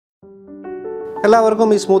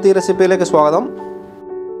എല്ലാവർക്കും ഈ സ്മൂത്തി റെസിപ്പിയിലേക്ക് സ്വാഗതം.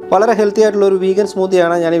 വളരെ ഹെൽത്തി ആയിട്ടുള്ള ഒരു വീഗൻ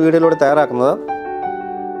സ്മൂത്തിയാണ് ഞാൻ ഈ വീഡിയോയിലൂടെ തയ്യാറാക്കുന്നത്.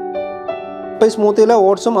 ഇപ്പോൾ ഈ സ്മൂത്തിയിൽ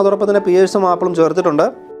ഓട്സും അതോടൊപ്പം തന്നെ പിയേഴ്സും ആപ്പിളും ചേർത്തിട്ടുണ്ട്.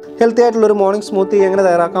 ഹെൽത്തി ആയിട്ടുള്ള ഒരു മോർണിംഗ് സ്മൂത്തി എങ്ങനെ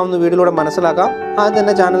തയ്യാറാക്കാമെന്ന് വീഡിയോയിലൂടെ മനസ്സിലാക്കാം. ആദ്യം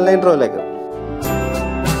തന്നെ ചാനലിലെ ഇൻട്രോയിലേക്ക്.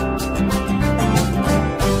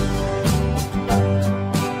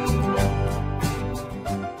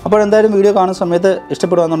 അപ്പോൾ എന്തായാലും വീഡിയോ കാണുന്ന സമയത്ത്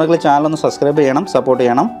ഇഷ്ടപ്പെടുകയാണെന്നുണ്ടെങ്കിൽ ചാനലൊന്ന് സബ്സ്ക്രൈബ് ചെയ്യണം, സപ്പോർട്ട്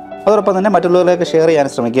ചെയ്യണം. അതോടൊപ്പം തന്നെ മറ്റുള്ളവരിലേക്ക് ഷെയർ ചെയ്യാൻ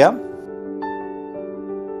ശ്രമിക്കുക.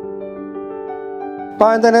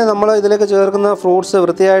 അപ്പോൾ ആദ്യം തന്നെ നമ്മൾ ഇതിലേക്ക് ചേർക്കുന്ന ഫ്രൂട്ട്സ്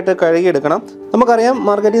വൃത്തിയായിട്ട് കഴുകിയെടുക്കണം. നമുക്കറിയാം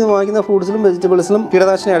മാർക്കറ്റിൽ നിന്ന് വാങ്ങിക്കുന്ന ഫ്രൂട്ട്സിലും വെജിറ്റബിൾസിലും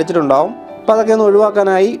കീടനാശിനി അടിച്ചിട്ടുണ്ടാവും. അപ്പോൾ അതൊക്കെ ഒന്ന്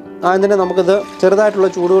ഒഴിവാക്കാനായി ആദ്യം തന്നെ നമുക്കിത് ചെറുതായിട്ടുള്ള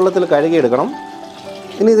ചൂടുവെള്ളത്തിൽ കഴുകിയെടുക്കണം.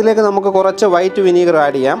 ഇനി ഇതിലേക്ക് നമുക്ക് കുറച്ച് വൈറ്റ് വിനീഗർ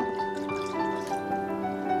ആഡ് ചെയ്യാം.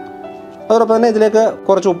 അതോടൊപ്പം തന്നെ ഇതിലേക്ക്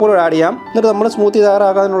കുറച്ച് ഉപ്പുകൂടെ ആഡ് ചെയ്യാം. എന്നിട്ട് നമ്മൾ സ്മൂത്തി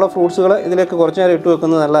തയ്യാറാക്കാനുള്ള ഫ്രൂട്ട്സുകൾ ഇതിലേക്ക് കുറച്ച് നേരം ഇട്ട്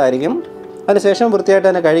വെക്കുന്നത് നല്ലതായിരിക്കും. അതിനുശേഷം വൃത്തിയായിട്ട്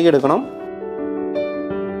തന്നെ കഴുകിയെടുക്കണം.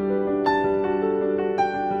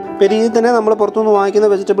 ഇപ്പോൾ രീതിയിൽ തന്നെ നമ്മൾ പുറത്തുനിന്ന് വാങ്ങിക്കുന്ന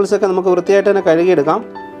വെജിറ്റബിൾസൊക്കെ നമുക്ക് വൃത്തിയായിട്ട് തന്നെ കഴുകിയെടുക്കാം.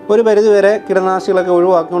 ഒരു പരിധി വരെ കീടനാശികളൊക്കെ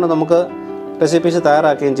ഒഴിവാക്കിക്കൊണ്ട് നമുക്ക് റെസിപ്പീസ്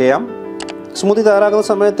തയ്യാറാക്കുകയും ചെയ്യാം. സ്മൂത്തി തയ്യാറാക്കുന്ന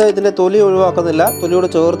സമയത്ത് ഇതിൻ്റെ തൊലി ഒഴിവാക്കുന്നില്ല, തൊലിയോട്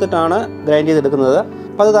ചേർത്തിട്ടാണ് ഗ്രൈൻഡ് ചെയ്തെടുക്കുന്നത്.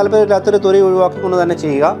 അപ്പോൾ അത് താല്പര്യമില്ലാത്തൊരു തൊലി ഒഴിവാക്കിക്കൊണ്ട് തന്നെ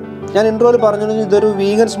ചെയ്യുക. ഞാൻ ഇൻട്രോയിൽ പറഞ്ഞിരുന്നു ഇതൊരു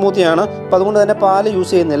വീഗൻ സ്മൂത്തിയാണ്. അപ്പോൾ അതുകൊണ്ട് തന്നെ പാല്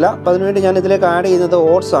യൂസ് ചെയ്യുന്നില്ല. അപ്പോൾ അതിനുവേണ്ടി ഞാൻ ഇതിലേക്ക് ആഡ് ചെയ്യുന്നത്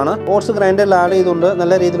ഓട്സ് ആണ്. ഓട്സ് ഗ്രൈൻഡറിൽ ആഡ് ചെയ്തുകൊണ്ട്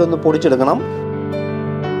നല്ല രീതിയിലൊന്ന് പൊടിച്ചെടുക്കണം.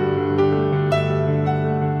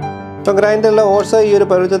 ഇപ്പോൾ ഗ്രൈൻഡറിലെ ഓട്സ് ഈ ഒരു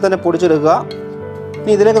പരുവത്തിൽ തന്നെ പൊടിച്ചെടുക്കുക.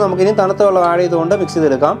 ഇനി ഇതിലേക്ക് നമുക്കിനി തണുത്ത വെള്ളം ആഡ് ചെയ്തുകൊണ്ട് മിക്സ്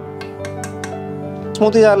ചെയ്തെടുക്കാം.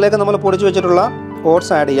 സ്മൂത്തി ജാറിലേക്ക് നമ്മൾ പൊടിച്ച് വെച്ചിട്ടുള്ള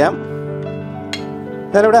ഓട്സ് ആഡ് ചെയ്യാം.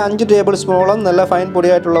 ഞാനിവിടെ 5 ടേബിൾ സ്പൂണോളം നല്ല ഫൈൻ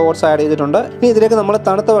പൊടിയായിട്ടുള്ള ഓട്സ് ആഡ് ചെയ്തിട്ടുണ്ട്. ഇനി ഇതിലേക്ക് നമ്മൾ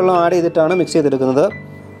തണുത്ത വെള്ളം ആഡ് ചെയ്തിട്ടാണ് മിക്സ് ചെയ്തെടുക്കുന്നത്.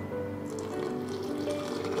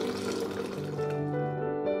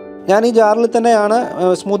 ഞാൻ ഈ ജാറിൽ തന്നെയാണ്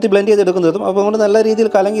സ്മൂത്തി ബ്ലെൻഡ് ചെയ്തെടുക്കുന്നതും. അപ്പോൾ അതുകൊണ്ട് നല്ല രീതിയിൽ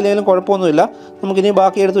കലങ്ങില്ലെങ്കിലും കുഴപ്പമൊന്നുമില്ല. നമുക്കിനി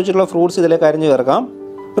ബാക്കി എടുത്ത് വെച്ചിട്ടുള്ള ഫ്രൂട്ട്സ് ഇതിലേക്ക് അരിഞ്ഞ് ചേർക്കാം.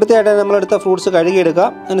 വൃത്തിയായിട്ട് നമ്മളെടുത്ത ഫ്രൂട്ട്സ് കഴുകിയെടുക്കുക.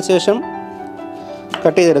 അതിനുശേഷം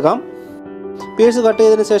കട്ട് ചെയ്തെടുക്കാം. പീസ് കട്ട്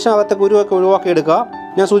ചെയ്തതിന് ശേഷം അകത്തെ കുരുവൊക്കെ ഒഴിവാക്കിയെടുക്കുക.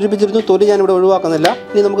 ഞാൻ സൂചിപ്പിച്ചിരുന്നു തൊലി ഞാനിവിടെ ഒഴിവാക്കുന്നില്ല.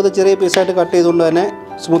 ഇനി നമുക്കിത് ചെറിയ പീസായിട്ട് കട്ട് ചെയ്തുകൊണ്ട് തന്നെ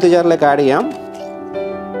സ്മൂത്തി ജാറിലേക്ക് ആഡ് ചെയ്യാം.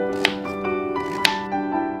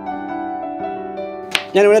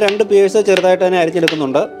 ഞാനിവിടെ 2 പീസ് ചെറുതായിട്ട് തന്നെ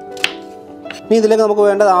അരിഞ്ഞെടുക്കുന്നുണ്ട്. ഇനി ഇതിലേക്ക് നമുക്ക്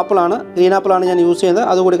വേണ്ടത് ആപ്പിളാണ്. ഗ്രീൻ ആപ്പിളാണ് ഞാൻ യൂസ് ചെയ്യുന്നത്.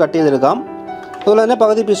 അതുകൂടി കട്ട് ചെയ്തെടുക്കാം. അതുപോലെ തന്നെ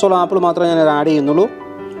പകുതി പീസോളം ആപ്പിൾ മാത്രമേ ഞാൻ ആഡ് ചെയ്യുന്നുള്ളൂ.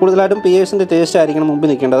 കൂടുതലായിട്ടും പിയേഴ്സിൻ്റെ ടേസ്റ്റ് ആയിരിക്കണം മുമ്പിൽ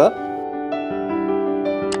നിൽക്കേണ്ടത്.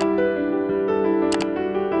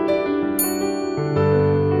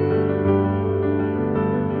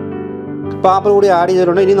 അപ്പോൾ ആപ്പിൾ കൂടി ആഡ്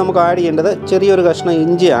ചെയ്തിട്ടുണ്ട്. ഇനി നമുക്ക് ആഡ് ചെയ്യേണ്ടത് ചെറിയൊരു കഷ്ണം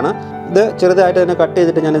ഇഞ്ചിയാണ്. ഇത് ചെറുതായിട്ട് തന്നെ കട്ട്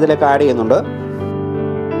ചെയ്തിട്ട് ഞാൻ ഇതിലേക്ക് ആഡ് ചെയ്യുന്നുണ്ട്.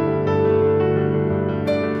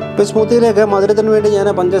 ഇപ്പോൾ സ്മൂത്തിയിലേക്ക് മധുരത്തിന് വേണ്ടി ഞാൻ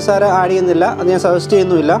പഞ്ചസാര ആഡ് ചെയ്യുന്നില്ല. അത് ഞാൻ സജസ്റ്റ്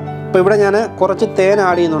ചെയ്യുന്നുമില്ല. അപ്പോൾ ഇവിടെ ഞാൻ കുറച്ച് തേൻ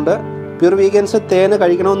ആഡ് ചെയ്യുന്നുണ്ട്. പ്യൂർ വീഗൻസ് തേൻ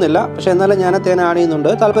കഴിക്കണമെന്നില്ല, പക്ഷേ എന്നാലും ഞാൻ തേൻ ആഡ് ചെയ്യുന്നുണ്ട്.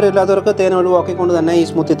 താല്പര്യമില്ലാത്തവർക്ക് തേൻ ഒഴിവാക്കിക്കൊണ്ട് തന്നെ ഈ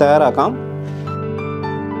സ്മൂത്തി തയ്യാറാക്കാം.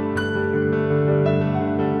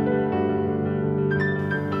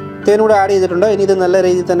 തേൻ കൂടെ ആഡ് ചെയ്തിട്ടുണ്ട്. ഇനി ഇത് നല്ല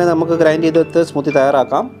രീതിയിൽ തന്നെ നമുക്ക് ഗ്രൈൻഡ് ചെയ്തെടുത്ത് സ്മൂത്തി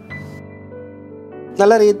തയ്യാറാക്കാം.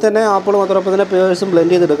 നല്ല രീതിയിൽ തന്നെ ആപ്പിളും അതോടൊപ്പം തന്നെ പേഴ്സും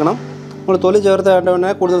ബ്ലെൻഡ് ചെയ്തെടുക്കണം. നമ്മൾ തൊലി ചേർത്ത്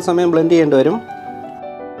വേണ്ടവണ്ണം കൂടുതൽ സമയം ബ്ലെൻഡ് ചെയ്യേണ്ടി വരും.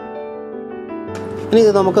 ഇനി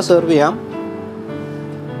ഇത് നമുക്ക് സെർവ് ചെയ്യാം.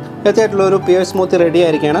 ഹെൽത്തിയായിട്ടുള്ളൊരു പിയർ സ്മൂത്തി റെഡി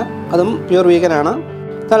ആയിരിക്കുകയാണ്. അതും പ്യൂർ വീഗനാണ്.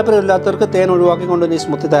 താല്പര്യമില്ലാത്തവർക്ക് തേൻ ഒഴിവാക്കിക്കൊണ്ട് ഈ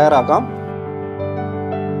സ്മൂത്തി തയ്യാറാക്കാം.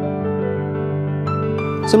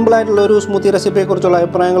 സിമ്പിളായിട്ടുള്ളൊരു സ്മൂത്തി റെസിപ്പിയെക്കുറിച്ചുള്ള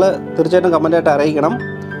അഭിപ്രായങ്ങൾ തീർച്ചയായിട്ടും കമൻറ്റായിട്ട് അറിയിക്കണം.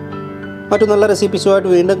 മറ്റു നല്ല റെസിപ്പീസുമായിട്ട്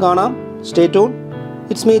വീണ്ടും കാണാം. Stay tune.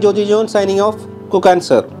 It's me Joji John signing off. Cook and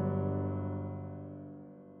serve.